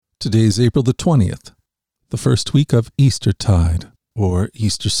Today is April the 20th, the first week of Eastertide, or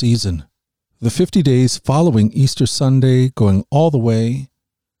Easter season, the 50 days following Easter Sunday going all the way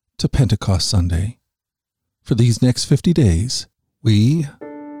to Pentecost Sunday. For these next 50 days, we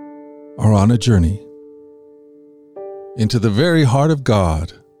are on a journey into the very heart of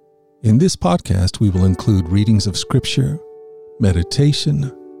God. In this podcast, we will include readings of Scripture,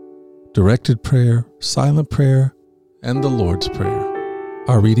 meditation, directed prayer, silent prayer, and the Lord's Prayer.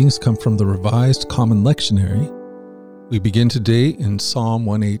 Our readings come from the Revised Common Lectionary. We begin today in Psalm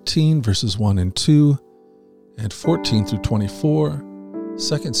 118, verses 1 and 2, and 14 through 24,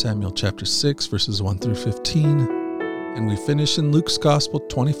 2 Samuel chapter 6, verses 1 through 15, and we finish in Luke's Gospel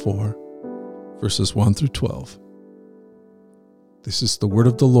 24, verses 1 through 12. This is the word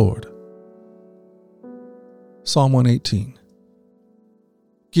of the Lord. Psalm 118.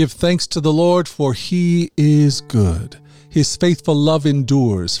 Give thanks to the Lord, for he is good. His faithful love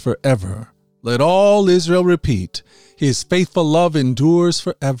endures forever. Let all Israel repeat, his faithful love endures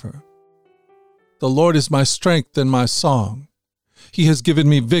forever. The Lord is my strength and my song. He has given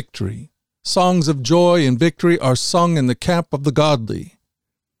me victory. Songs of joy and victory are sung in the camp of the godly.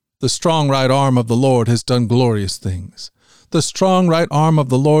 The strong right arm of the Lord has done glorious things. The strong right arm of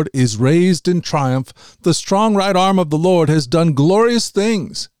the Lord is raised in triumph. The strong right arm of the Lord has done glorious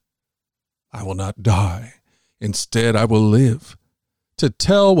things. I will not die. Instead, I will live to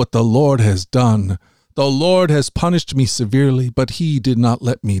tell what the Lord has done. The Lord has punished me severely, but he did not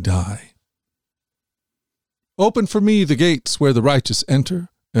let me die. Open for me the gates where the righteous enter,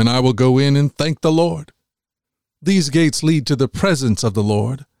 and I will go in and thank the Lord. These gates lead to the presence of the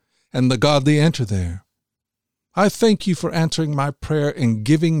Lord, and the godly enter there. I thank you for answering my prayer and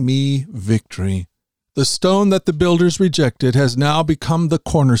giving me victory. The stone that the builders rejected has now become the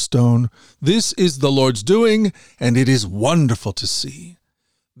cornerstone. This is the Lord's doing, and it is wonderful to see.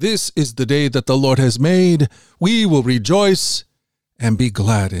 This is the day that the Lord has made. We will rejoice and be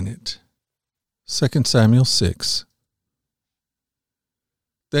glad in it. 2 Samuel 6.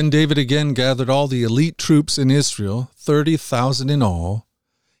 Then David again gathered all the elite troops in Israel, 30,000 in all.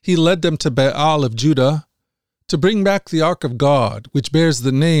 He led them to Baal of Judah, to bring back the ark of God, which bears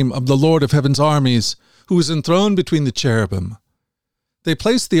the name of the Lord of heaven's armies, who is enthroned between the cherubim. They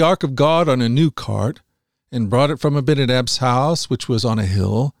placed the ark of God on a new cart, and brought it from Abinadab's house, which was on a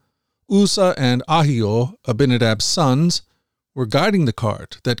hill. Uzzah and Ahio, Abinadab's sons, were guiding the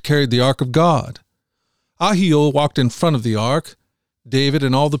cart that carried the ark of God. Ahio walked in front of the ark. David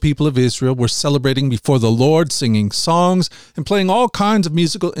and all the people of Israel were celebrating before the Lord, singing songs and playing all kinds of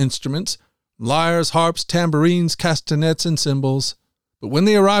musical instruments, lyres, harps, tambourines, castanets, and cymbals. But when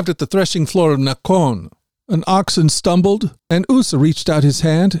they arrived at the threshing floor of Nakon, an oxen stumbled, and Uzzah reached out his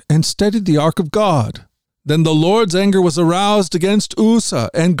hand and steadied the ark of God. Then the Lord's anger was aroused against Uzzah,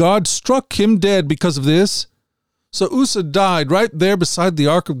 and God struck him dead because of this. So Uzzah died right there beside the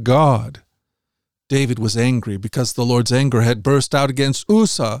ark of God. David was angry because the Lord's anger had burst out against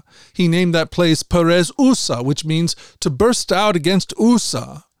Uzzah. He named that place Perez Uzzah, which means to burst out against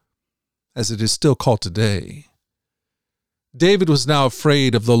Uzzah, as it is still called today. David was now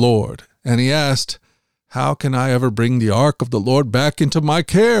afraid of the Lord, and he asked, "How can I ever bring the ark of the Lord back into my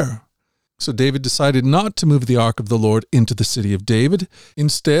care?" So David decided not to move the ark of the Lord into the city of David.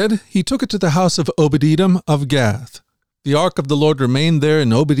 Instead, he took it to the house of Obed-Edom of Gath. The ark of the Lord remained there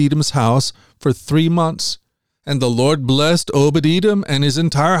in Obed-Edom's house for 3 months, and the Lord blessed Obed-Edom and his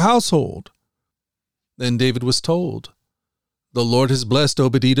entire household. Then David was told, "The Lord has blessed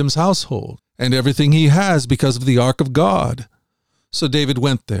Obed-Edom's household and everything he has because of the ark of God." So David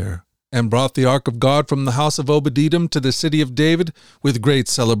went there and brought the ark of God from the house of Obed-Edom to the city of David with great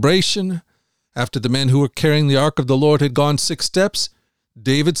celebration. After the men who were carrying the ark of the Lord had gone 6 steps,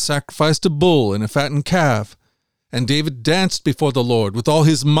 David sacrificed a bull and a fattened calf, and David danced before the Lord with all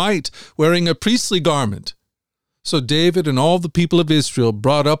his might, wearing a priestly garment. So David and all the people of Israel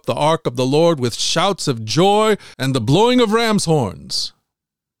brought up the ark of the Lord with shouts of joy and the blowing of ram's horns.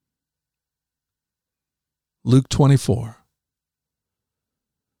 Luke 24.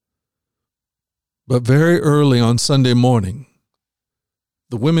 But very early on Sunday morning,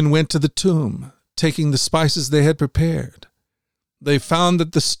 the women went to the tomb, taking the spices they had prepared. They found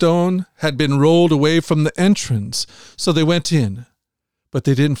that the stone had been rolled away from the entrance, so they went in. But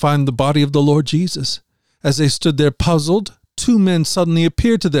they didn't find the body of the Lord Jesus. As they stood there puzzled, 2 men suddenly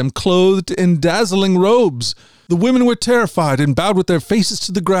appeared to them, clothed in dazzling robes. The women were terrified and bowed with their faces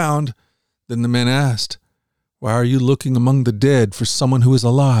to the ground. Then the men asked, "Why are you looking among the dead for someone who is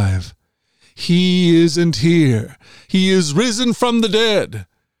alive? He isn't here. He is risen from the dead.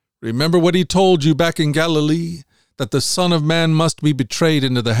 Remember what he told you back in Galilee, that the Son of Man must be betrayed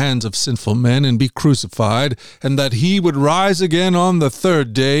into the hands of sinful men and be crucified, and that he would rise again on the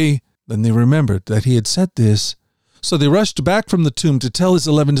third day. Then they remembered that he had said this. So they rushed back from the tomb to tell his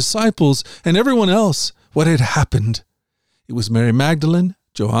 11 disciples and everyone else what had happened. It was Mary Magdalene,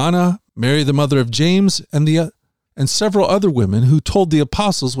 Joanna, Mary the mother of James, and several other women who told the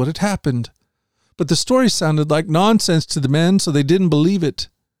apostles what had happened. But the story sounded like nonsense to the men, so they didn't believe it.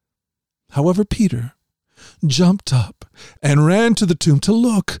 However, Peter jumped up and ran to the tomb to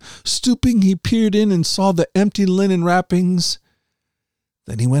look. Stooping, he peered in and saw the empty linen wrappings.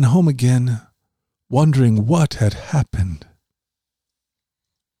 Then he went home again, wondering what had happened.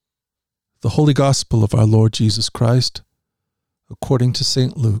 The Holy Gospel of our Lord Jesus Christ, according to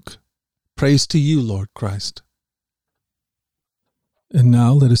St. Luke. Praise to you, Lord Christ. And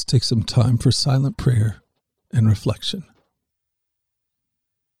now let us take some time for silent prayer and reflection.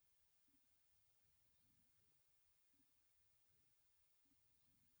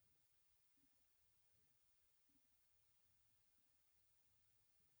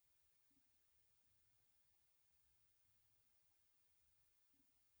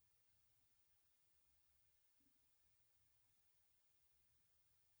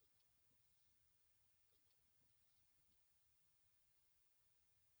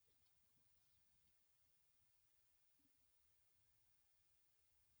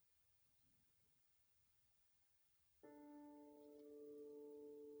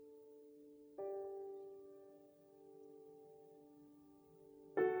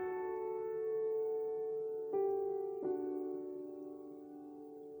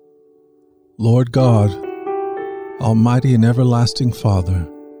 Lord God, Almighty and everlasting Father,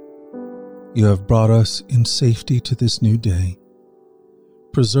 you have brought us in safety to this new day.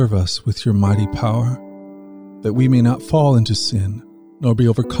 Preserve us with your mighty power, that we may not fall into sin, nor be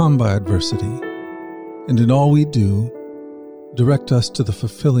overcome by adversity. And in all we do, direct us to the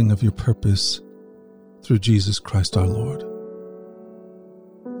fulfilling of your purpose through Jesus Christ our Lord.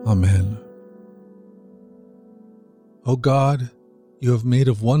 Amen. O God, you have made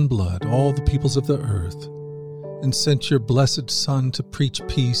of one blood all the peoples of the earth, and sent your blessed Son to preach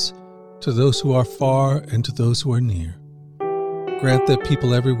peace to those who are far and to those who are near. Grant that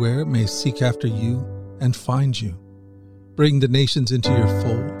people everywhere may seek after you and find you. Bring the nations into your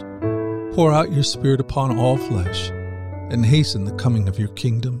fold. Pour out your Spirit upon all flesh, and hasten the coming of your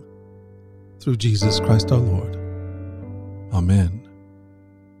kingdom. Through Jesus Christ our Lord. Amen.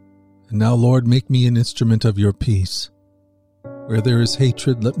 And now, Lord, make me an instrument of your peace. Where there is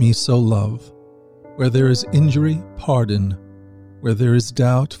hatred, let me sow love. Where there is injury, pardon. Where there is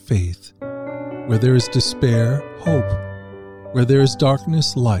doubt, faith. Where there is despair, hope. Where there is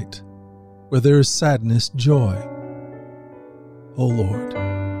darkness, light. Where there is sadness, joy. O Lord,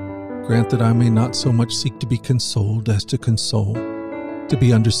 grant that I may not so much seek to be consoled as to console, to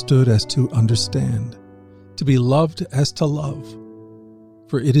be understood as to understand, to be loved as to love.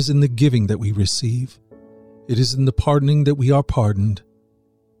 For it is in the giving that we receive. It is in the pardoning that we are pardoned.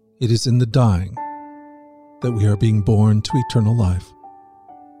 It is in the dying that we are being born to eternal life.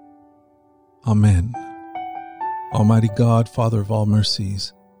 Amen. Almighty God, Father of all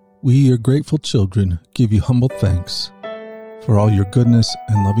mercies, we, your grateful children, give you humble thanks for all your goodness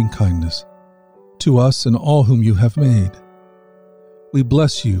and loving kindness to us and all whom you have made. We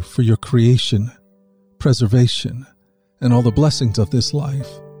bless you for your creation, preservation, and all the blessings of this life.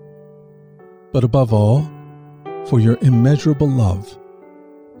 But above all, for your immeasurable love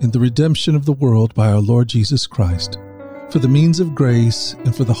in the redemption of the world by our Lord Jesus Christ, for the means of grace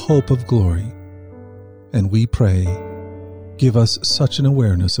and for the hope of glory. And we pray, give us such an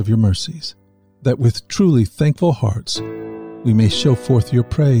awareness of your mercies, that with truly thankful hearts we may show forth your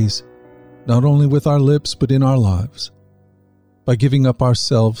praise, not only with our lips but in our lives, by giving up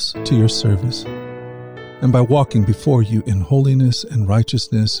ourselves to your service, and by walking before you in holiness and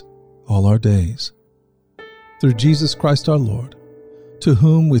righteousness all our days. Through Jesus Christ our Lord, to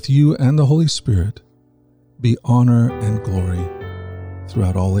whom with you and the Holy Spirit be honor and glory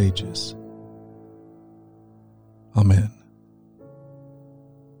throughout all ages. Amen.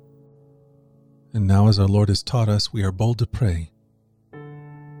 And now, as our Lord has taught us, we are bold to pray.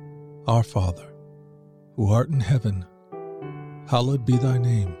 Our Father, who art in heaven, hallowed be thy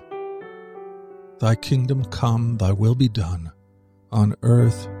name. Thy kingdom come, thy will be done, on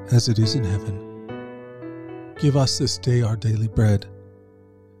earth as it is in heaven. Give us this day our daily bread,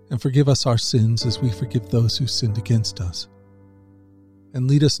 and forgive us our sins as we forgive those who sinned against us. And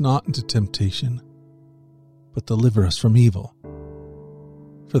lead us not into temptation, but deliver us from evil.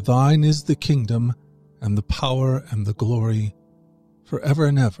 For thine is the kingdom, and the power, and the glory, forever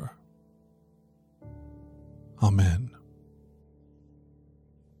and ever. Amen.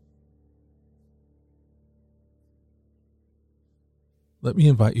 Let me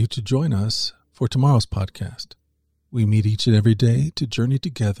invite you to join us for tomorrow's podcast. We meet each and every day to journey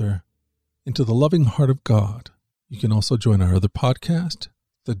together into the loving heart of God. You can also join our other podcast,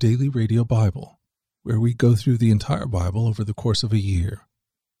 The Daily Radio Bible, where we go through the entire Bible over the course of a year.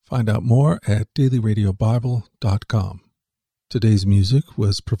 Find out more at dailyradiobible.com. Today's music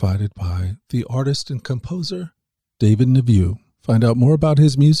was provided by the artist and composer, David Neveu. Find out more about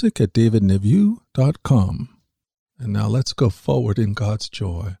his music at davidneveu.com. And now let's go forward in God's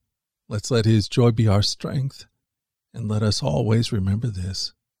joy. Let's let His joy be our strength. And let us always remember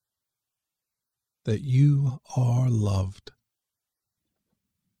this, that you are loved.